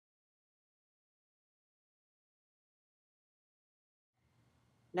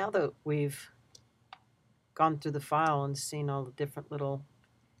Now that we've gone through the file and seen all the different little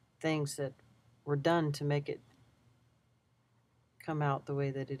things that were done to make it come out the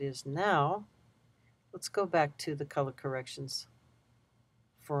way that it is now, let's go back to the color corrections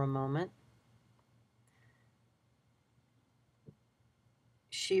for a moment.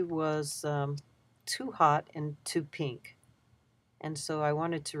 She was too hot and too pink. And so I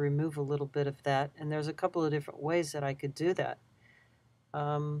wanted to remove a little bit of that. And there's a couple of different ways that I could do that.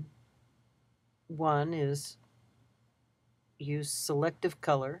 One is use selective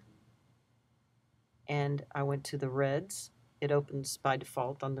color. And I went to the reds. It opens by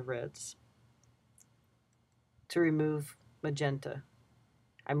default on the reds. To remove magenta.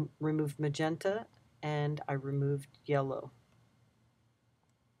 I removed magenta and I removed yellow.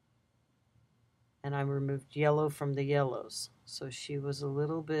 And I removed yellow from the yellows. So she was a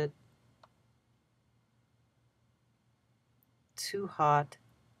little bit too hot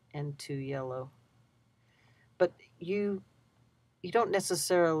and too yellow. But you can't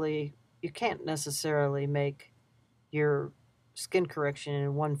necessarily make your skin correction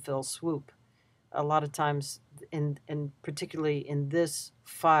in one fell swoop. A lot of times, and particularly in this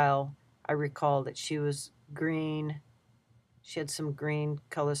file, I recall that she was green. She had some green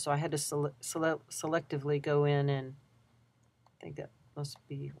color, so I had to selectively go in, and I think that must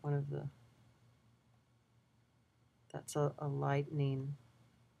be one of the, that's a lightening.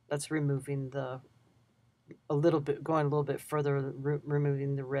 That's removing the, a little bit, going a little bit further,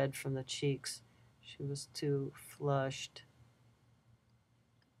 removing the red from the cheeks. She was too flushed.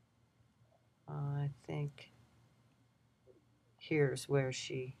 I think here's where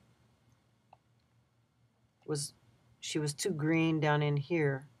she was too green down in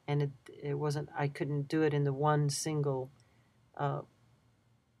here, and it wasn't, I couldn't do it in the one single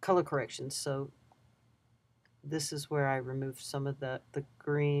color correction. So this is where I removed some of the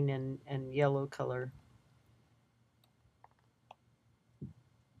green and yellow color.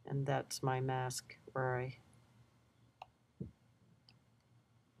 And that's my mask where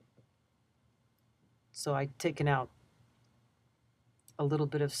so I'd taken out a little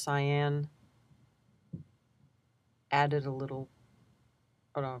bit of cyan, added a little,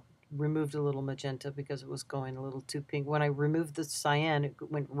 or no, removed a little magenta because it was going a little too pink. When I removed the cyan, it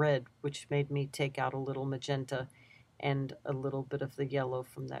went red, which made me take out a little magenta and a little bit of the yellow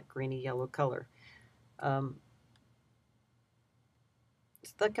from that greeny yellow color. So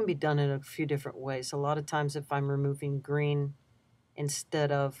that can be done in a few different ways. A lot of times if I'm removing green,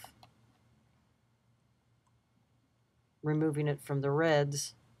 instead of removing it from the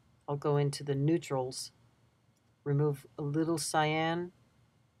reds, I'll go into the neutrals, remove a little cyan,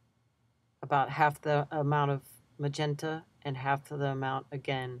 about half the amount of magenta, and half the amount,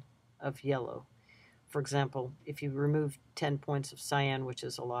 again, of yellow. For example, if you remove 10 points of cyan, which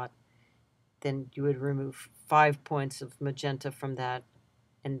is a lot, then you would remove 5 points of magenta from that,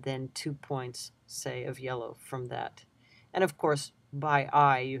 and then 2 points, say, of yellow from that. And of course, by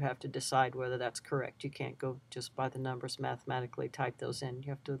eye, you have to decide whether that's correct. You can't go just by the numbers, mathematically type those in. You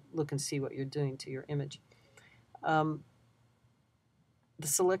have to look and see what you're doing to your image. The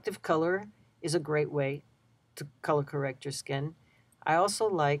selective color is a great way to color correct your skin. I also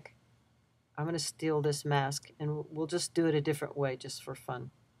like, I'm going to steal this mask, and we'll just do it a different way just for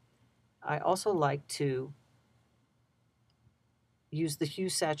fun. I also like to use the hue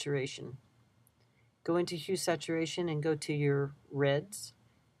saturation. Go into hue saturation and go to your reds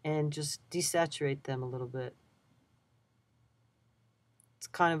and just desaturate them a little bit. It's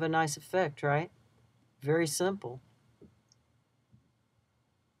kind of a nice effect, right? Very simple.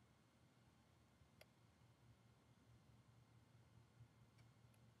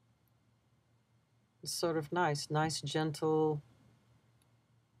 It's sort of nice gentle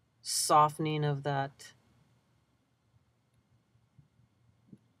softening of that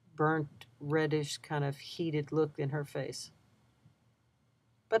burnt reddish kind of heated look in her face.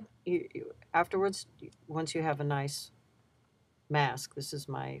 But afterwards, once you have a nice mask, this is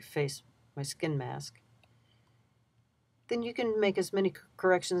my skin mask, then you can make as many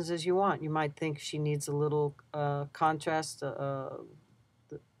corrections as you want. You might think she needs a little contrast,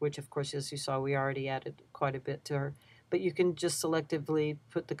 which of course, as you saw, we already added quite a bit to her. But you can just selectively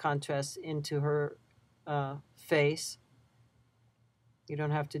put the contrast into her face. You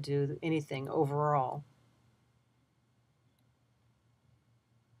don't have to do anything overall.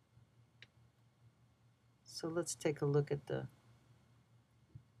 So let's take a look at the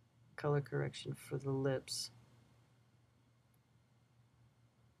color correction for the lips.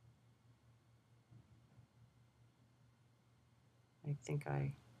 I think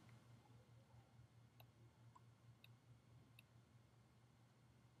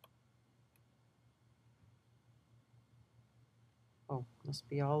Oh, must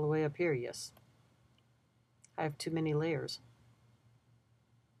be all the way up here, yes. I have too many layers.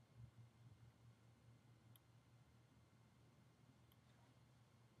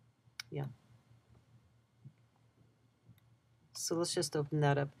 Yeah. So let's just open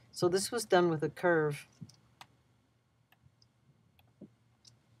that up. So this was done with a curve.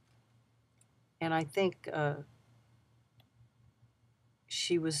 And I think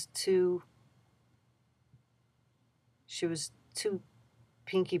she was too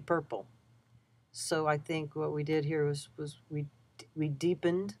pinky purple. So I think what we did here was we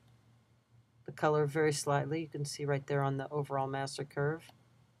deepened the color very slightly. You can see right there on the overall master curve.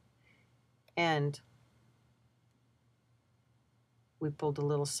 And we pulled a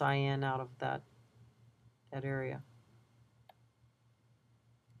little cyan out of that area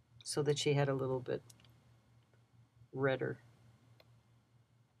so that she had a little bit redder